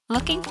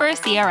Looking for a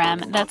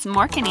CRM that's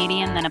more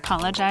Canadian than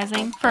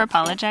apologizing for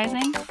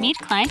apologizing? Meet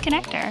Client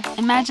Connector.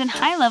 Imagine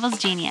high levels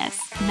genius,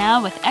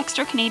 now with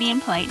extra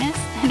Canadian politeness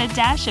and a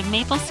dash of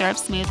maple syrup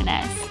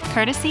smoothness.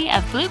 Courtesy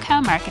of Blue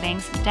Cow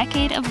Marketing's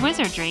decade of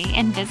wizardry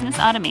in business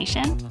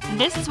automation,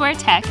 this is where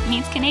tech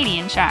meets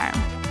Canadian charm.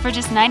 For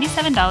just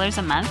 $97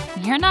 a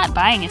month, you're not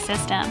buying a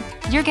system.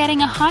 You're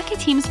getting a hockey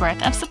team's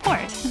worth of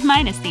support,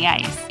 minus the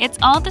ice. It's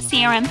all the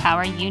CRM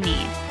power you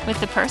need, with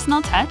the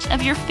personal touch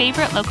of your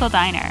favorite local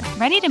diner.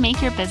 Ready to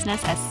make your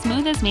business as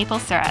smooth as maple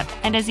syrup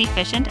and as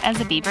efficient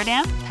as a beaver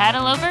dam?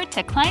 Paddle over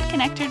to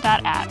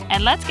clientconnector.app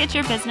and let's get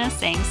your business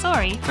saying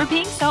sorry for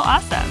being so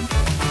awesome.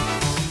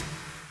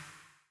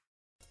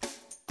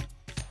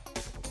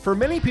 For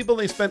many people,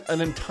 they spent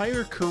an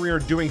entire career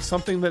doing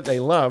something that they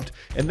loved,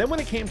 and then when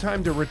it came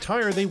time to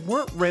retire, they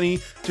weren't ready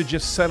to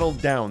just settle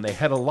down. They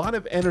had a lot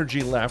of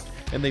energy left,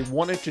 and they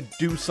wanted to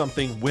do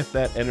something with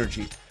that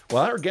energy.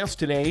 Well, our guest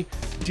today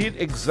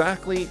did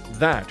exactly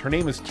that. Her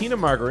name is Tina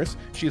Margaris.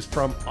 She is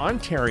from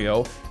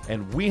Ontario,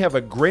 and we have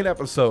a great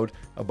episode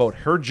about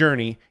her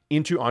journey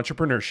into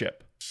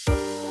entrepreneurship.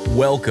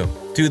 Welcome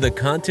to the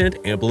Content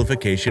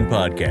Amplification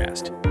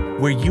Podcast,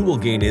 where you will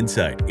gain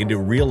insight into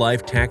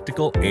real-life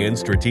tactical and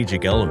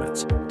strategic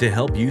elements to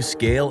help you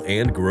scale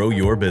and grow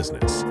your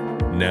business.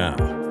 Now,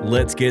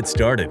 let's get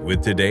started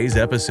with today's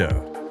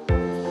episode.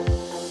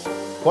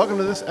 Welcome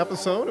to this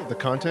episode of the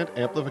Content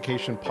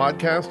Amplification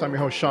Podcast. I'm your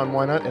host, Sean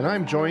Wynot, and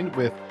I'm joined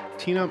with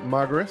Tina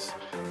Margaris,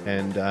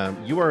 and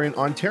you are in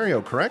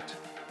Ontario, correct?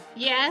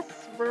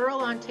 Yes,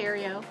 rural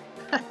Ontario,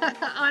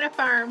 on a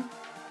farm.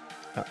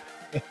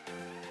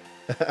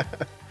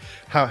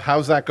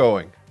 How's that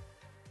going?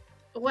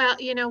 Well,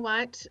 you know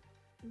what?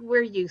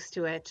 We're used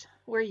to it.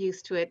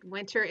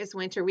 Winter is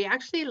winter. We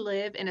actually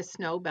live in a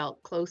snow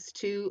belt close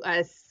to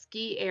a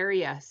ski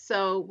area.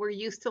 So we're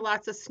used to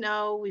lots of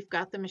snow. We've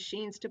got the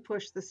machines to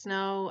push the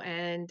snow,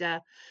 and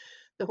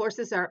the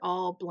horses are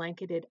all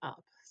blanketed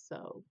up.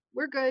 So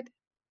we're good.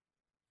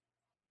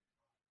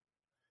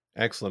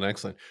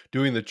 Excellent.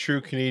 Doing the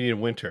true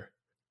Canadian winter.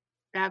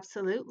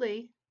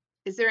 Absolutely.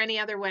 Is there any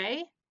other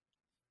way?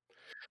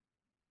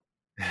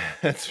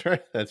 That's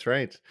right. I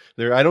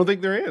don't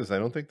think there is.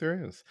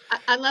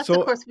 Unless, So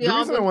of course, we the all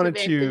reason I move to wanted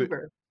to,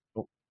 Vancouver.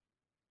 oh,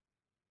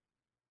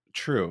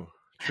 true,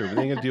 but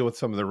then you got to deal with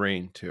some of the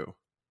rain too.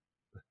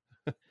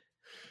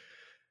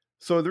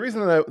 So the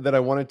reason that I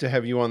wanted to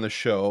have you on the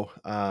show,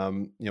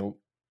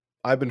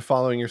 I've been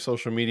following your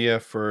social media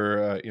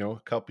for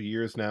a couple of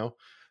years now,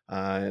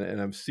 and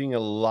I'm seeing a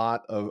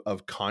lot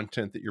of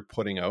content that you're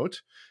putting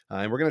out,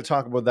 and we're going to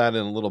talk about that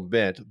in a little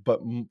bit. But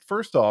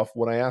first off,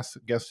 what I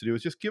asked guests to do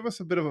is just give us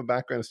a bit of a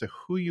background as to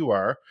who you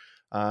are,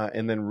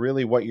 and then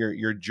really what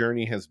your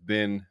journey has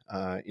been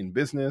in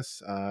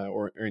business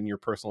or in your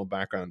personal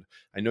background.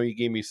 I know you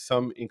gave me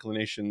some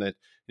inclination that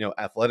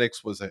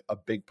athletics was a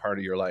big part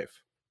of your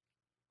life.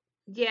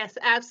 Yes,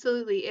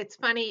 absolutely. It's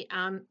funny.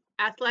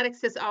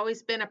 Athletics has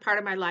always been a part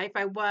of my life.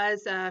 I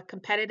was a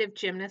competitive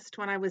gymnast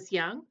when I was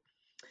young.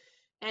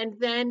 And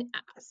then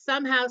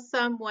somehow,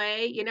 some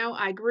way,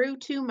 I grew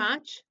too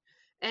much,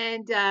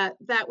 and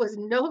that was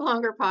no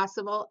longer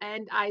possible.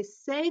 And I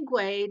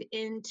segued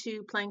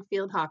into playing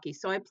field hockey.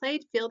 So I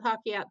played field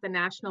hockey at the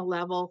national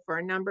level for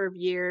a number of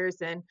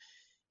years and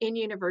in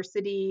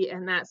university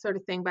and that sort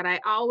of thing. But I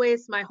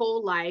always, my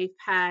whole life,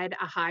 had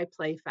a high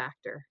play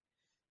factor.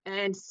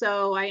 And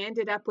so I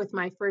ended up with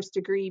my first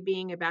degree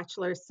being a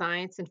Bachelor of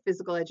Science in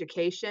Physical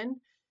Education.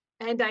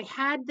 And I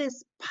had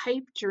this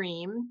pipe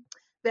dream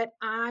that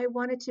I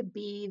wanted to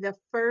be the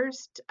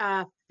first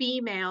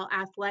female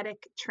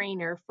athletic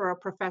trainer for a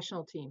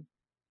professional team.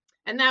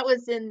 And that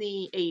was in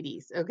the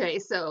 80s. Okay.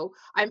 So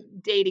I'm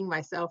dating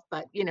myself,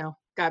 but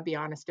gotta be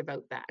honest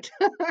about that.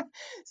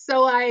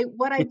 So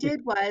what I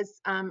did was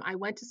I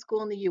went to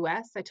school in the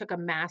US. I took a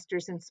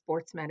master's in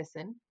sports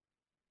medicine.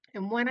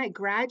 And when I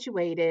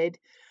graduated,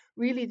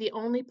 really the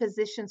only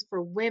positions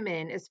for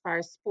women as far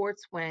as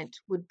sports went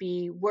would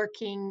be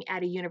working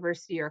at a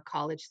university or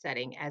college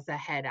setting as a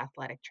head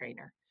athletic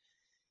trainer.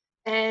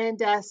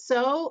 And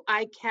so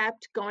I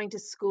kept going to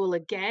school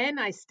again.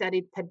 I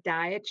studied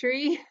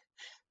podiatry,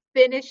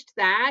 finished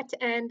that,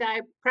 and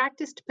I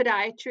practiced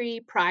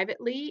podiatry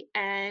privately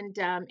and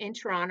in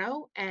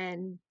Toronto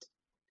and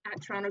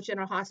at Toronto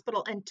General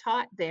Hospital and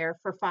taught there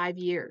for 5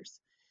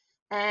 years.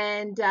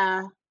 And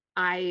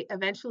I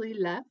eventually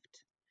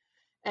left,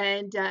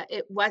 and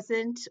it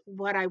wasn't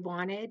what I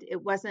wanted.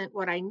 It wasn't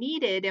what I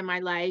needed in my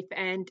life.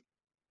 And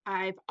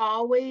I've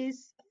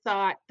always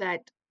thought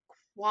that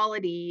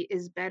quality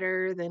is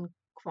better than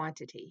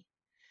quantity.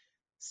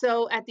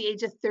 So at the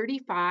age of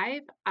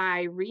 35,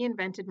 I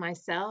reinvented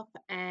myself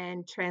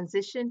and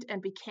transitioned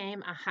and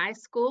became a high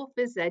school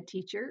phys ed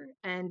teacher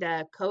and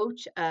a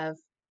coach of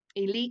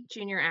elite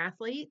junior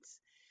athletes.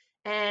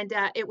 And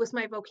it was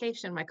my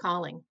vocation, my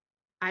calling.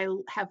 I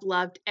have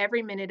loved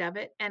every minute of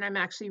it, and I'm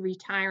actually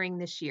retiring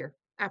this year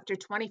after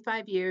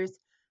 25 years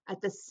at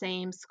the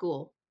same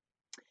school.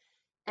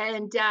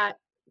 And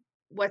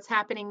what's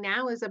happening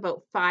now is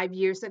about 5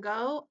 years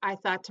ago, I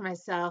thought to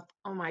myself,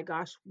 oh my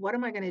gosh, what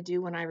am I going to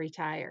do when I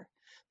retire?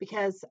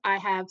 Because I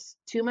have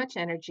too much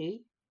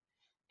energy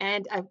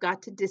and I've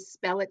got to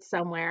dispel it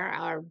somewhere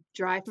or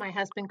drive my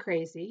husband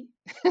crazy.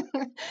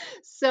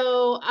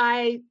 So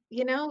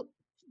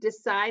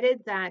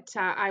decided that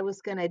I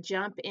was going to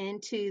jump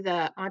into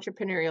the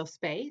entrepreneurial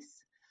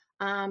space.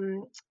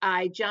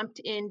 I jumped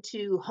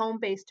into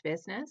home-based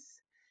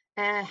business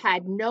and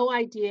had no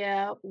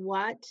idea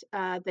what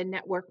the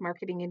network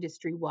marketing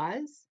industry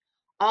was.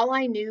 All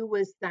I knew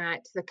was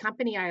that the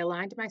company I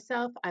aligned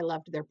myself, I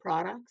loved their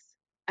products,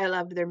 I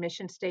loved their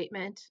mission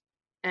statement,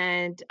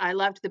 and I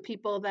loved the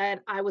people that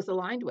I was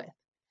aligned with.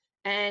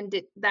 And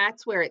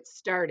that's where it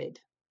started,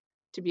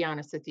 to be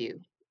honest with you,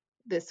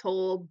 this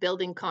whole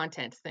building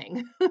content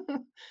thing.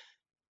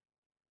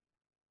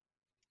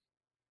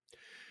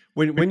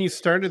 When you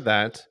started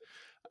that,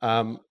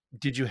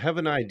 did you have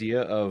an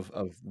idea of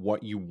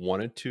what you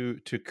wanted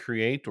to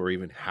create, or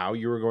even how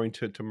you were going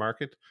to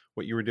market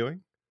what you were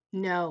doing?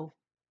 No,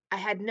 I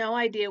had no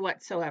idea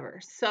whatsoever.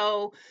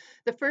 So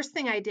the first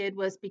thing I did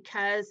was,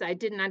 because I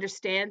didn't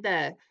understand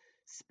the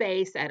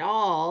space at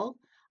all,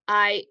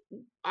 I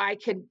I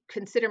could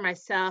consider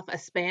myself a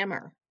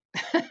spammer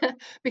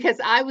because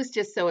I was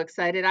just so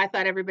excited. I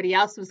thought everybody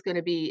else was going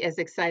to be as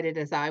excited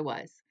as I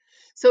was.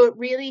 So it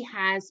really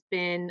has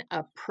been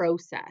a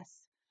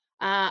process.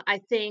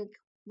 I think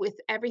with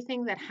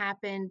everything that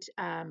happened,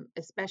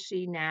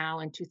 especially now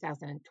in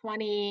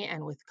 2020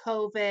 and with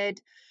COVID,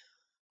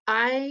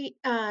 I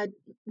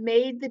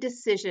made the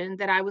decision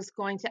that I was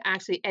going to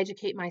actually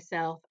educate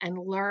myself and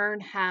learn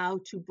how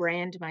to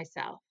brand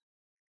myself.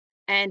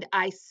 And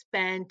I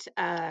spent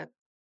a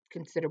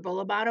considerable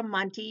amount of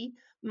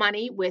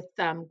money with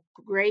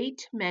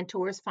great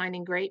mentors,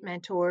 finding great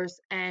mentors,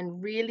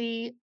 and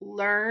really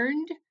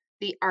learned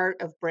the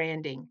art of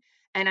branding.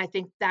 And I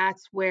think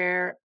that's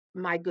where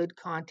my good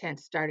content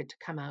started to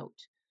come out.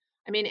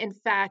 I mean, in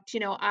fact,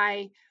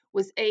 I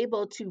was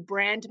able to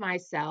brand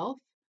myself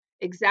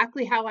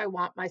exactly how I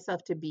want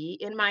myself to be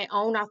in my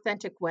own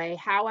authentic way,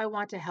 how I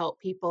want to help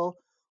people,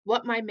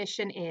 what my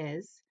mission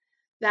is.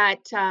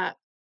 That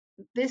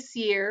this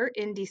year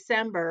in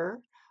December,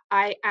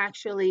 I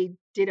actually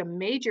did a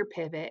major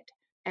pivot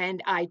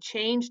and I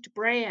changed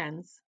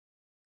brands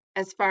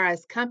as far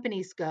as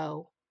companies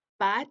go,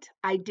 but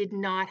I did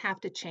not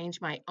have to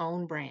change my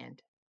own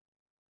brand.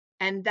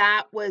 And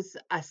that was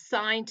a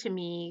sign to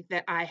me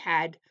that I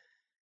had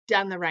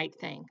done the right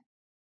thing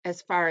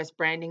as far as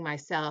branding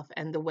myself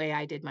and the way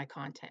I did my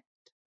content.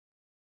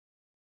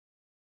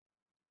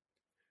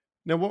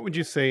 Now, what would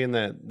you say in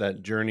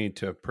that journey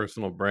to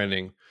personal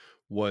branding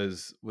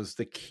was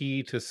the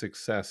key to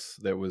success?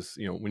 That was,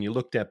 when you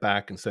looked at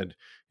back and said,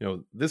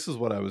 this is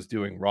what I was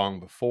doing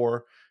wrong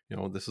before,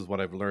 this is what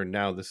I've learned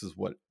now, this is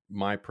what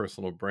my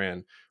personal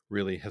brand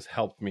really has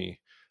helped me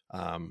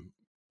um,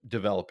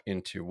 develop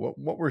into.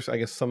 What were, I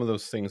guess, some of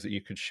those things that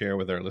you could share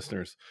with our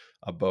listeners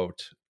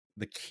about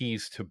the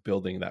keys to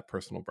building that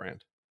personal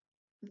brand?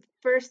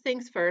 First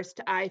things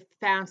first, I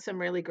found some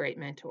really great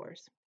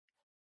mentors.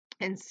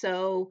 And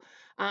so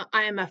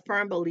I am a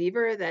firm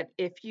believer that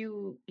if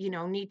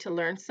need to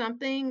learn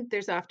something,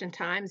 there's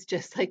oftentimes,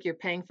 just like you're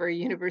paying for a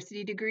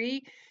university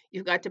degree,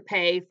 you've got to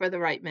pay for the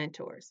right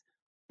mentors.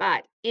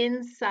 But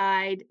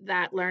inside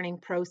that learning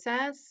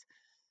process,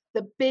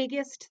 the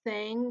biggest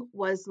thing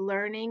was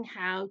learning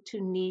how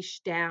to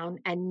niche down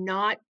and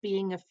not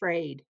being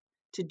afraid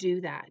to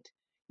do that.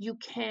 You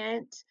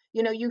can't,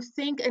 you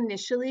think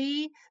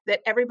initially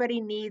that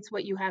everybody needs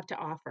what you have to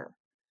offer,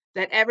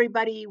 that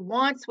everybody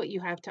wants what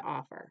you have to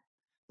offer.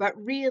 But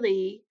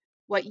really,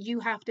 what you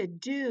have to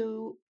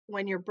do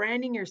when you're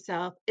branding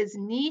yourself is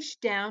niche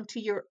down to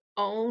your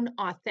own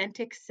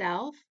authentic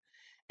self.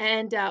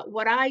 And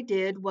what I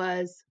did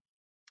was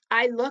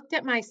I looked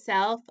at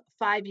myself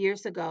 5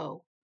 years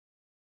ago,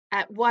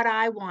 at what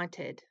I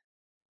wanted,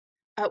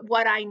 at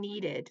what I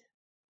needed.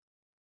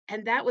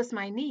 And that was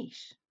my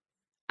niche.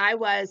 I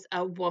was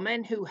a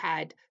woman who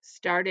had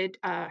started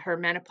her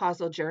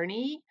menopausal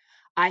journey.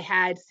 I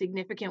had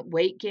significant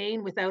weight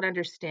gain without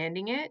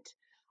understanding it.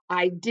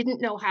 I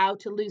didn't know how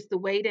to lose the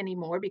weight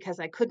anymore because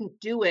I couldn't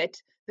do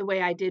it the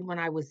way I did when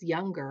I was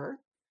younger.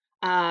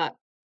 Uh,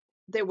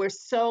 there were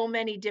so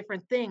many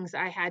different things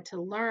I had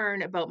to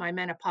learn about my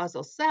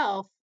menopausal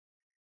self.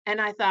 And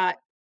I thought,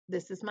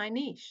 this is my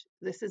niche.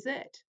 This is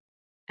it.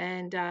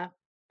 And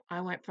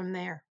I went from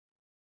there.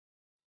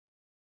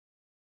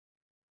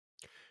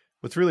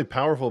 What's really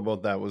powerful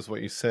about that was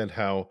what you said,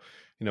 how,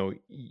 you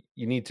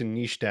need to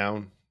niche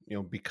down,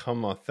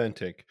 become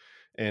authentic.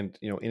 And,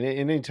 in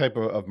any type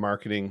of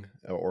marketing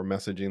or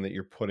messaging that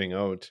you're putting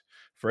out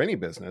for any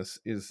business,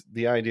 is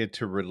the idea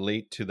to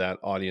relate to that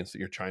audience that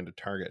you're trying to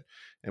target.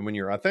 And when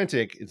you're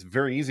authentic, it's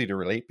very easy to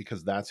relate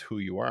because that's who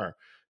you are.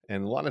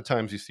 And a lot of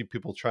times you see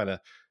people try to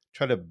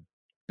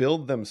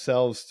build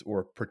themselves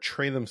or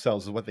portray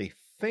themselves as what they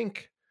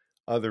think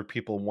other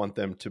people want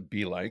them to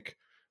be like,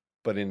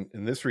 but in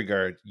this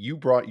regard, you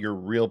brought your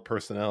real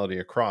personality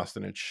across,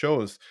 and it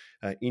shows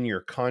in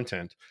your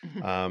content.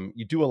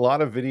 You do a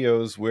lot of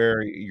videos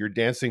where you're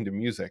dancing to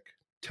music.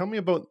 Tell me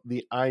about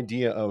the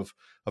idea of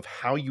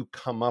how you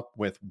come up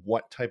with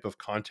what type of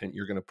content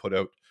you're going to put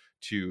out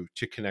to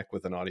connect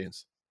with an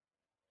audience.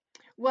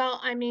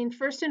 Well, I mean,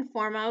 first and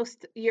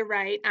foremost, you're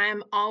right.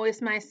 I'm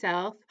always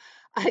myself.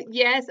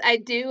 Yes, I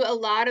do a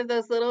lot of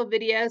those little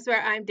videos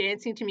where I'm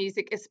dancing to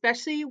music,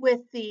 especially with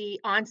the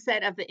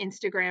onset of the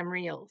Instagram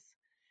Reels.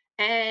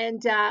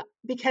 And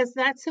because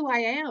that's who I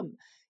am.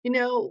 You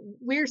know,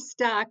 we're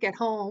stuck at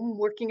home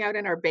working out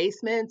in our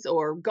basements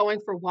or going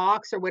for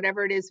walks or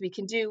whatever it is we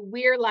can do.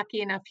 We're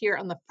lucky enough here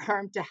on the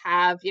farm to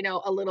have,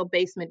 a little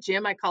basement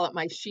gym. I call it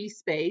my she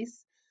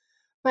space.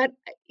 But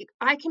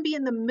I can be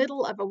in the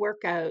middle of a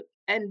workout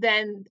and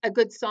then a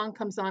good song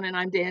comes on and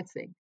I'm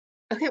dancing.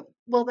 Okay,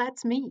 well,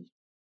 that's me.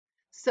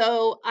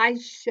 So I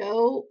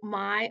show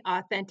my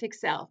authentic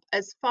self.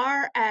 As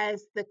far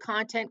as the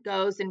content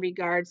goes in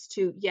regards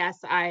to, yes,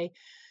 my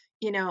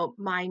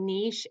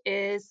niche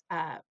is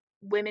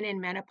women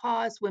in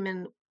menopause,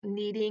 women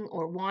needing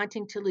or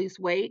wanting to lose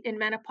weight in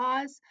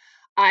menopause.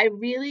 I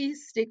really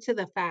stick to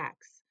the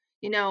facts,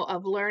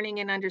 of learning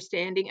and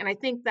understanding. And I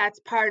think that's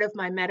part of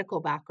my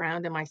medical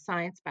background and my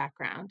science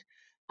background.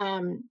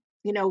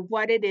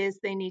 What it is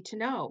they need to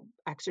know.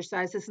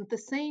 Exercise isn't the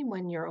same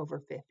when you're over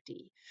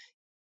 50.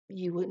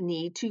 You would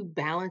need to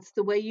balance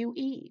the way you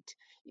eat.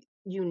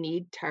 You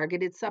need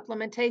targeted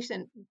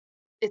supplementation.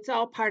 It's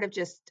all part of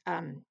just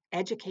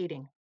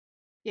educating,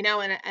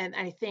 and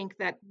I think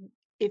that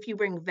if you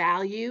bring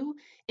value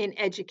in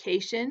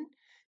education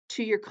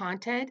to your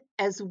content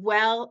as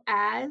well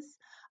as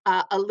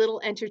a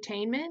little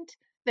entertainment,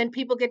 then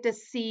people get to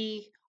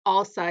see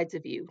all sides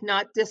of you,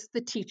 not just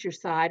the teacher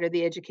side or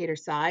the educator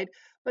side,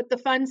 but the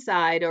fun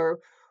side or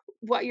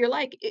what you're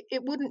like.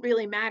 It wouldn't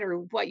really matter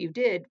what you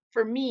did.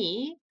 For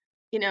me,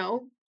 you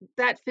know,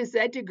 that phys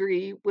ed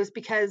degree was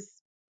because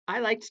I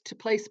liked to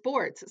play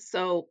sports.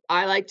 So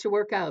I like to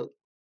work out.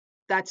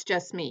 That's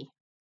just me,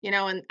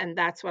 and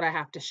that's what I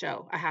have to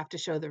show. I have to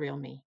show the real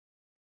me.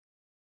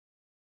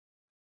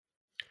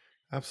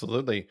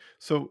 Absolutely.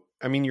 So,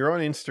 I mean, you're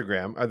on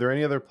Instagram. Are there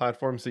any other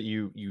platforms that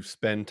you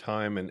spend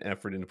time and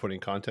effort into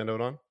putting content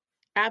out on?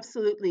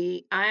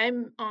 Absolutely.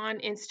 I'm on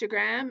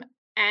Instagram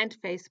and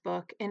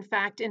Facebook. In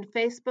fact, in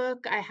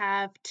Facebook, I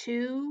have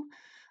two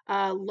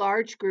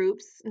large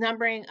groups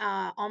numbering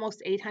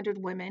almost 800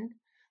 women.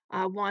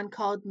 One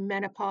called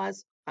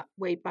Menopause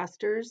Weight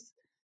Busters,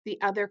 the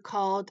other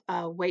called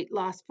Weight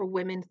Loss for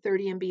Women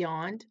 30 and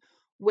Beyond,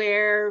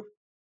 where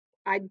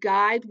I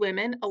guide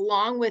women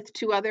along with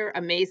two other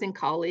amazing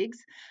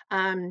colleagues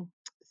um,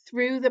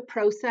 through the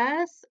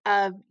process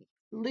of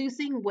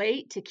losing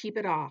weight to keep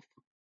it off,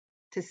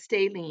 to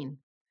stay lean.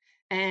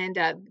 And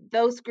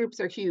those groups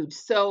are huge.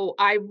 So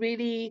I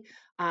really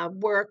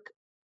work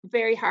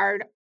very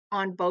hard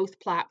on both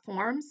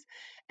platforms.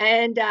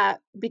 And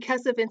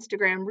because of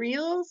Instagram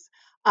Reels,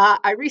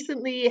 I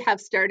recently have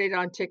started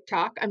on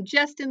TikTok. I'm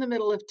just in the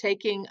middle of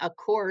taking a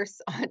course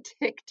on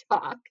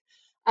TikTok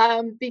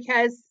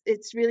because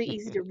it's really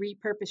easy to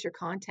repurpose your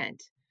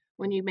content.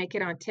 When you make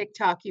it on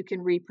TikTok, you can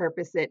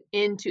repurpose it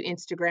into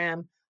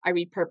Instagram. I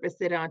repurpose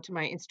it onto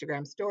my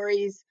Instagram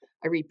stories.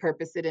 I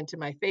repurpose it into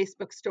my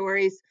Facebook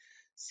stories.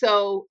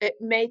 So it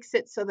makes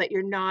it so that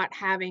you're not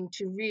having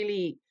to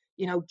really,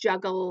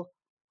 juggle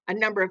a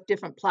number of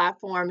different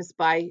platforms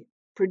by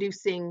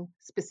producing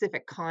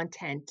specific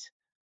content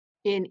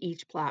in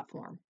each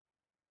platform.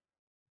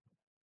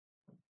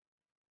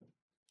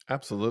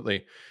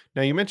 Absolutely.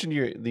 Now, you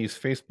mentioned these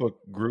Facebook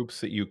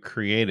groups that you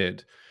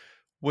created.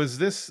 Was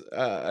this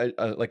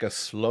like a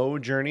slow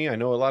journey? I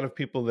know a lot of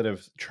people that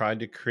have tried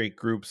to create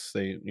groups.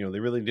 They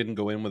really didn't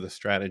go in with a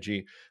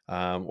strategy,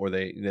 or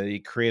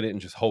they create it and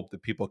just hope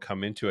that people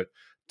come into it.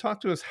 Talk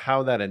to us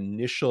how that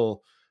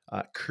initial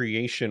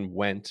creation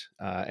went,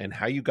 and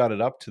how you got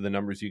it up to the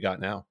numbers you got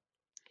now.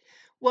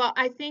 Well,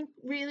 I think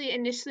really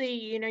initially,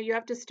 you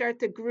have to start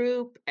the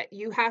group.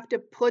 You have to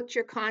put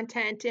your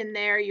content in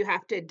there. You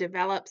have to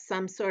develop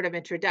some sort of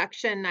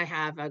introduction. I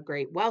have a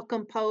great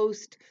welcome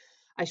post.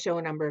 I show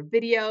a number of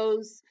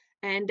videos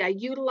and I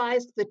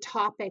utilize the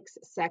topics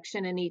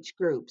section in each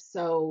group.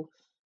 So,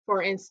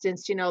 for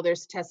instance,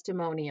 there's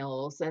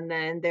testimonials and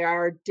then there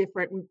are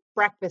different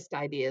breakfast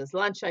ideas,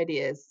 lunch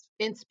ideas,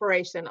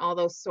 inspiration, all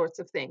those sorts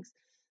of things.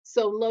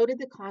 So loaded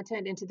the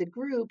content into the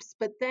groups,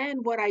 but then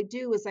what I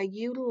do is I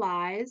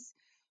utilize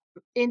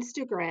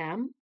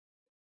Instagram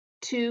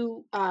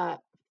to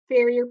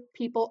ferry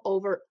people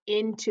over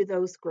into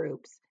those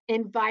groups,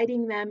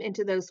 inviting them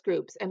into those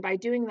groups. And by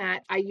doing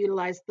that, I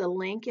utilize the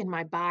link in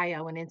my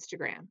bio on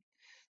Instagram.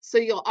 So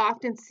you'll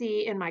often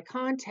see in my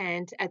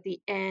content at the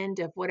end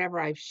of whatever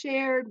I've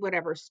shared,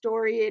 whatever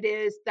story it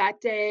is that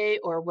day,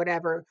 or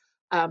whatever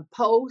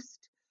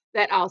post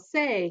that I'll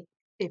say,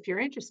 if you're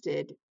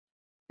interested,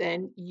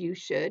 then you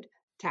should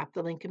tap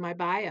the link in my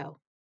bio.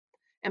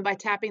 And by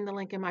tapping the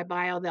link in my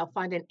bio, they'll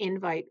find an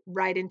invite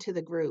right into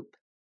the group.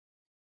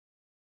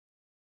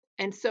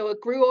 And so it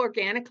grew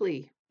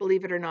organically,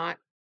 believe it or not.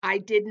 I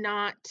did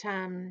not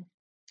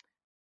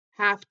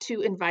have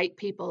to invite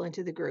people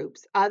into the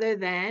groups other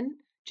than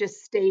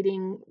just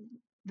stating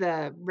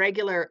the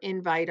regular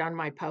invite on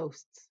my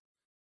posts.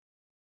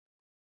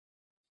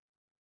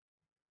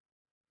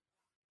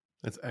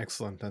 That's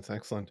excellent. That's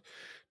excellent.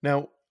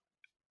 Now,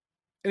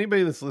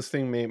 anybody that's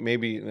listening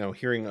maybe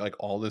hearing like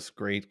all this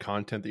great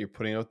content that you're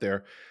putting out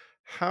there,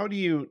 how do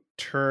you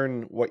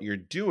turn what you're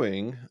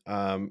doing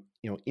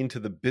into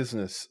the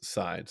business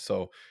side?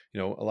 So a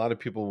lot of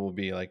people will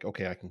be like,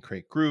 okay, I can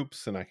create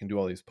groups and I can do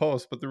all these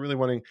posts, but they're really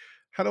wondering,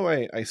 how do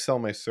I sell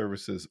my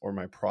services or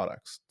my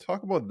products?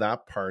 Talk about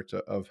that part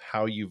of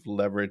how you've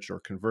leveraged or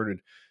converted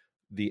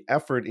the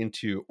effort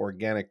into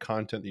organic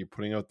content that you're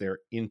putting out there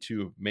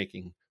into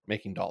making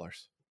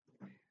dollars.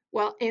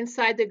 Well,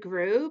 inside the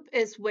group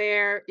is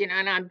where,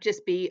 and I'm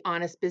just be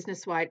honest,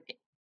 business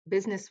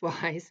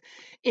wise,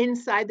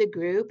 inside the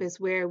group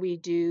is where we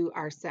do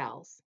our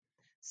sales.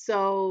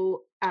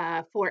 So,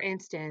 for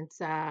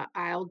instance,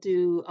 I'll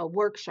do a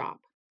workshop,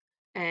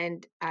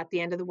 and at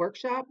the end of the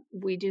workshop,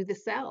 we do the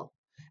sell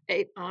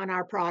on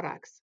our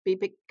products.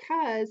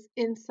 Because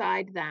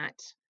inside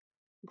that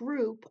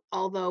group,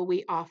 although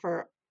we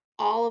offer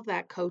all of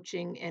that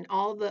coaching and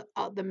all the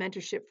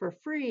mentorship for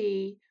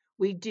free,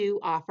 we do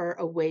offer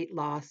a weight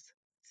loss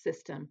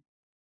system.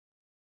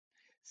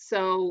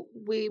 So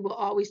we will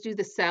always do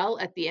the sell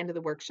at the end of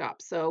the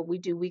workshop. So we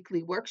do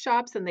weekly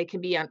workshops, and they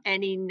can be on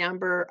any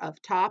number of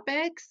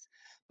topics,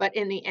 but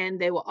in the end,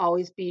 they will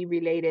always be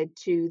related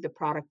to the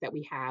product that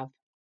we have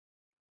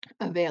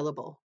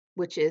available,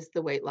 which is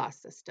the weight loss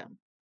system.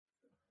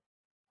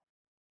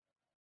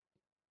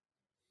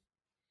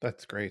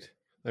 That's great.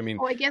 I mean,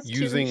 I guess too,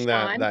 using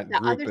Sean, that the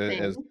other group thing,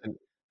 as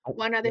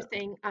one other yeah.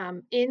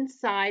 thing,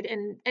 inside,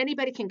 and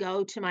anybody can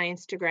go to my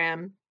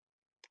Instagram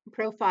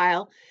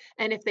profile,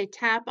 and if they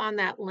tap on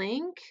that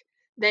link,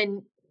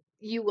 then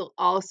you will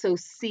also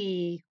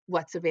see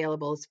what's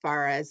available as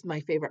far as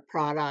my favorite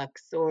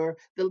products or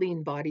the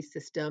lean body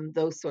system,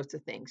 those sorts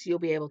of things. You'll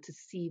be able to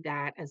see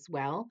that as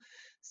well.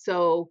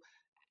 So,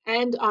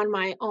 and on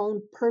my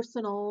own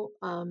personal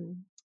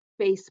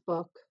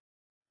Facebook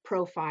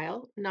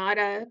profile, not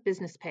a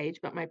business page,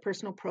 but my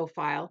personal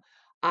profile,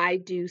 I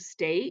do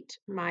state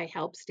my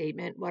help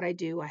statement. What I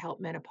do, I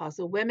help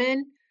menopausal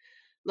women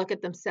look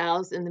at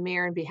themselves in the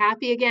mirror and be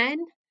happy again.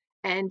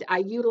 And I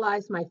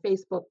utilize my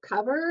Facebook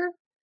cover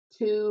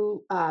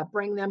to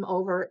bring them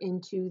over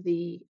into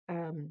the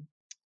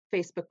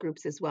Facebook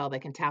groups as well. They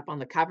can tap on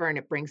the cover and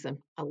it brings them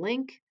a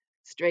link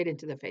straight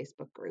into the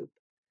Facebook group.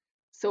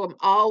 So I'm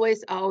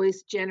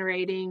always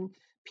generating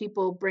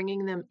people,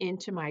 bringing them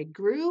into my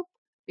group,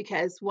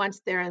 because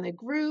once they're in the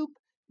group,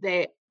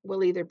 they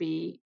will either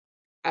be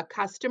a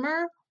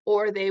customer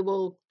or they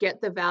will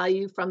get the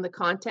value from the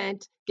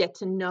content, get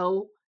to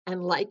know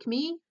and like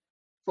me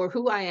for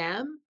who I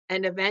am,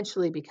 and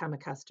eventually become a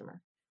customer.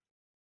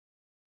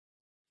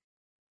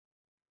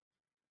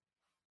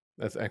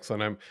 That's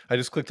excellent. I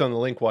just clicked on the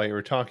link while you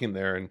were talking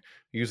there, and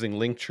using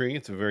Linktree.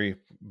 It's a very,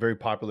 very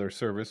popular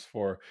service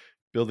for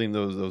building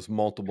those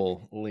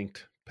multiple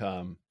linked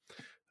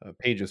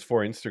pages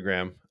for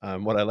Instagram.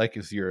 What I like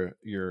is your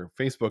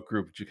Facebook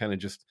group. You kind of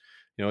just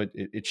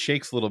it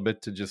shakes a little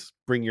bit to just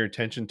bring your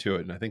attention to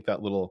it, and I think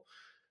that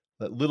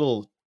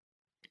little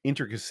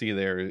intricacy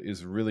there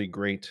is really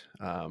great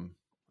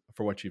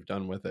for what you've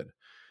done with it.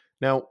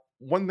 Now,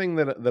 one thing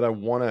that I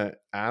want to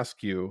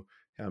ask you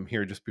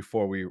here just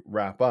before we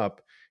wrap up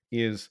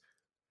is,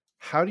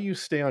 how do you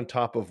stay on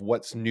top of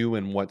what's new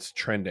and what's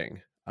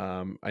trending?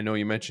 I know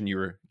you mentioned you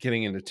were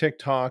getting into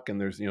TikTok,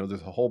 and there's a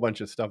whole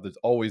bunch of stuff that's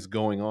always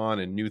going on,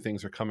 and new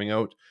things are coming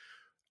out.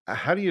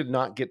 How do you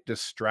not get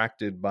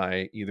distracted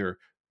by either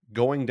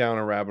going down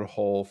a rabbit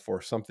hole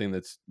for something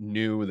that's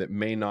new that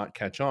may not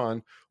catch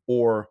on,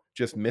 or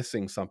just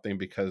missing something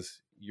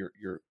because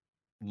you're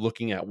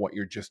looking at what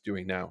you're just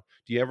doing now?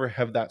 Do you ever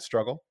have that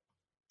struggle?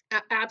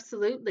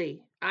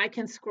 Absolutely. I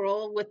can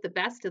scroll with the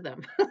best of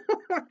them.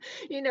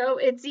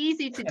 It's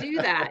easy to do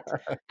that.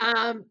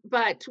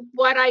 But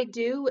what I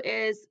do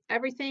is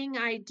everything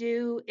I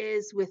do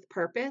is with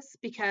purpose,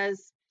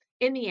 because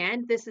in the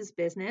end, this is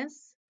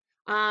business.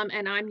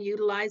 And I'm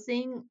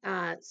utilizing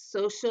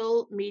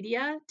social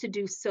media to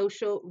do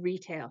social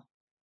retail,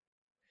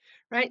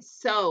 right?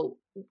 So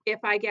if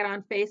I get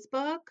on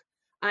Facebook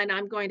and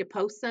I'm going to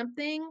post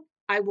something,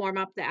 I warm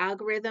up the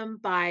algorithm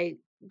by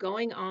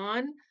going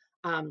on,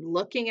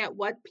 looking at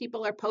what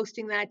people are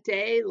posting that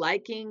day,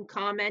 liking,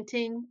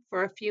 commenting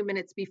for a few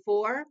minutes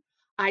before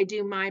I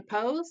do my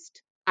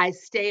post. I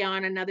stay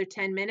on another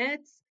 10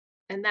 minutes,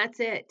 and that's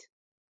it.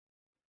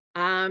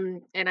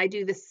 And I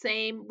do the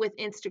same with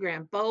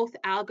Instagram. Both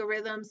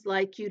algorithms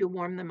like you to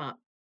warm them up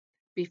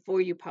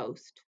before you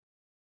post.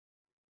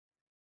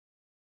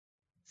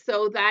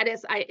 So that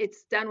is,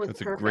 it's done with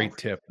That's a purpose. great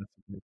tip.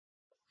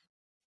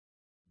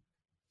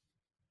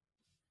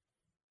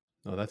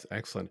 Oh, that's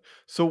excellent.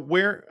 So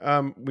where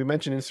we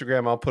mentioned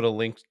Instagram, I'll put a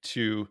link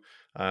to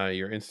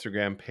your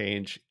Instagram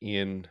page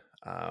in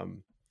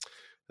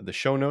the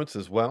show notes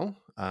as well.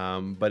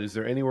 But is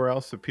there anywhere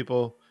else that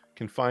people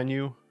can find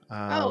you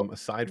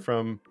aside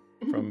from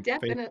Facebook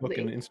definitely.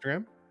 and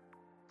Instagram?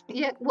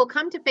 Yeah, well,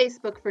 come to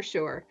Facebook for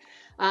sure,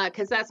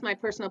 because that's my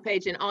personal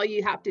page, and all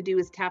you have to do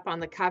is tap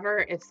on the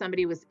cover if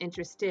somebody was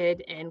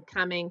interested in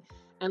coming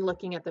and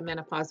looking at the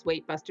Menopause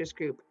Weight Busters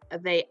group.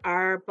 They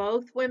are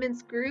both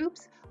women's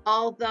groups,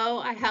 although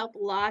I help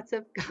lots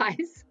of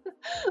guys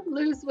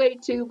lose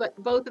weight too, but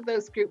both of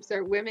those groups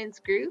are women's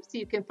groups.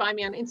 You can find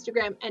me on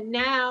Instagram, and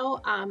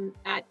now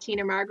at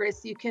Tina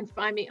Margaris. You can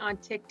find me on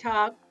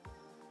TikTok.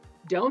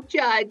 Don't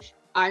judge.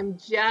 I'm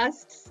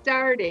just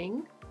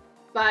starting,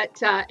 but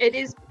it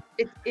is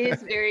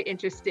very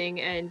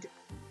interesting, and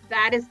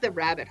that is the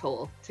rabbit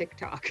hole,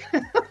 TikTok.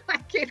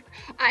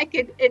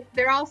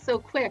 They're all so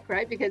quick,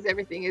 right? Because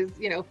everything is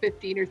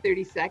 15 or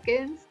 30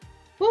 seconds.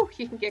 Whew,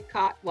 you can get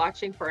caught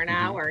watching for an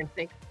hour and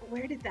think,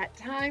 where did that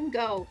time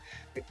go?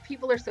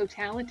 People are so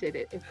talented.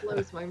 It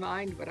blows my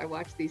mind when I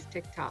watch these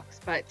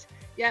TikToks. But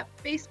yeah,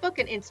 Facebook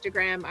and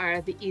Instagram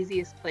are the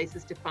easiest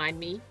places to find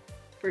me,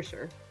 for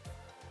sure.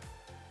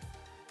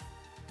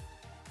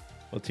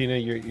 Well, Tina,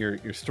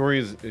 your story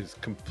is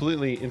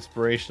completely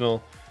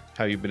inspirational,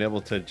 how you've been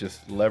able to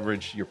just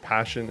leverage your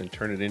passion and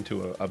turn it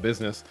into a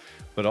business,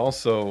 but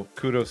also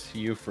kudos to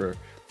you for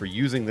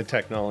using the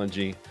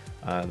technology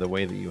the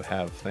way that you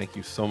have. Thank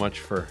you so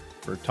much for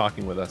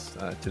talking with us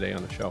today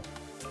on the show.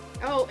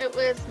 Oh, it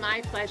was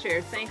my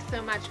pleasure. Thanks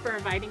so much for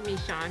inviting me,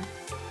 Sean.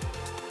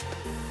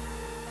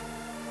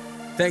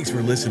 Thanks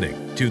for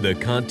listening to the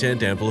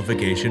Content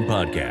Amplification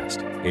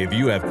Podcast. If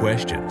you have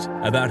questions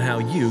about how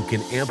you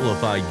can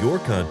amplify your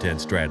content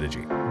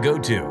strategy, go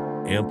to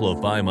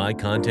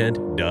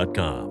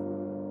amplifymycontent.com.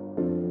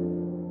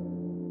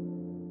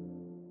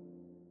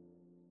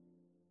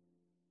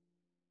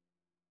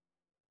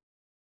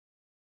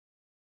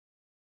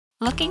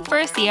 Looking for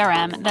a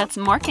CRM that's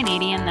more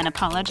Canadian than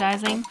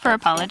apologizing for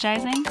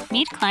apologizing?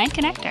 Meet Client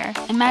Connector.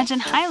 Imagine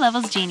high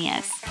levels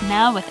genius,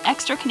 now with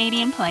extra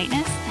Canadian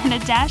politeness and a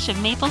dash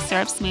of maple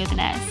syrup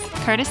smoothness.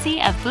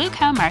 Courtesy of Blue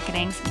Cow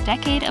Marketing's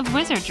decade of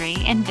wizardry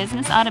in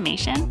business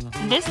automation,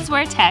 this is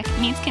where tech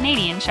meets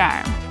Canadian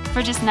charm.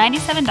 For just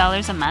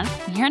 $97 a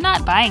month, you're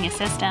not buying a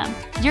system.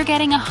 You're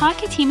getting a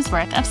hockey team's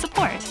worth of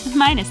support,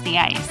 minus the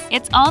ice.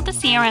 It's all the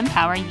CRM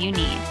power you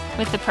need,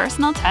 with the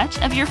personal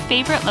touch of your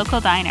favorite local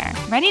diner,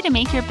 ready to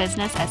make your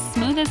business as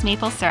smooth as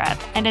maple syrup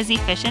and as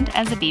efficient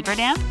as a beaver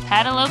dam.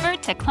 Paddle over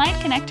to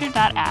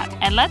clientconnector.app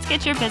and let's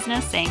get your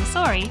business saying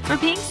sorry for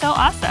being so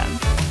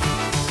awesome.